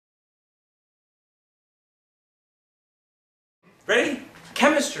Ready?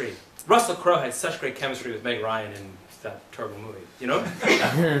 Chemistry. Russell Crowe had such great chemistry with Meg Ryan in that terrible movie, you know?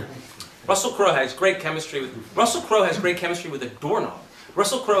 Russell Crowe has great chemistry with a doorknob.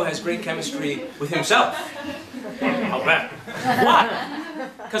 Russell Crowe has great chemistry with himself. I'll bet. Why?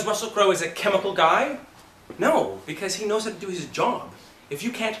 Because Russell Crowe is a chemical guy? No, because he knows how to do his job. If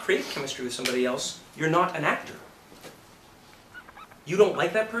you can't create chemistry with somebody else, you're not an actor. You don't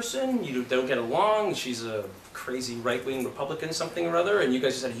like that person, you don't get along, she's a crazy right-wing Republican something or other, and you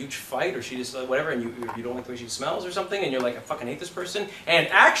guys just had a huge fight, or she just whatever, and you don't like the way she smells or something, and you're like, I fucking hate this person. And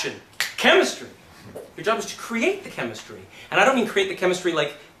action! Chemistry! Your job is to create the chemistry. And I don't mean create the chemistry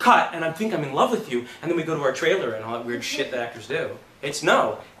like, cut, and I think I'm in love with you, and then we go to our trailer and all that weird shit that actors do. It's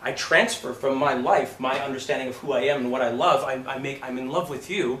no, I transfer from my life, my understanding of who I am and what I love, I'm in love with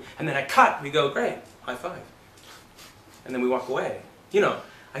you, and then I cut, we go, great, high five. And then we walk away. You know,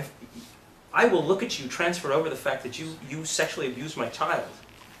 I will look at you, transfer over the fact that you sexually abused my child,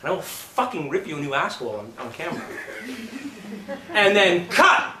 and I will fucking rip you a new asshole on camera. And then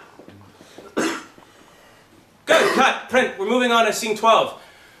cut! Good, cut, print, we're moving on to scene 12.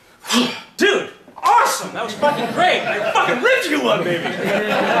 Dude, awesome, that was fucking great. I fucking ripped you one, baby.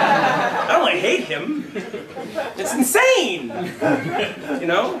 I don't like hate him. It's insane. You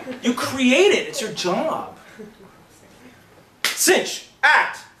know? You create it, it's your job. Cinch,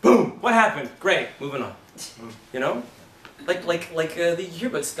 act, boom, what happened? Great, moving on. You know? Like the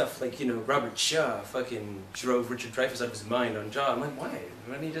yearbook stuff, like, you know, Robert Shaw fucking drove Richard Dreyfuss out of his mind on Jaw. I'm like, why?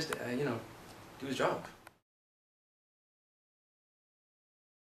 Why don't he just, you know, do his job?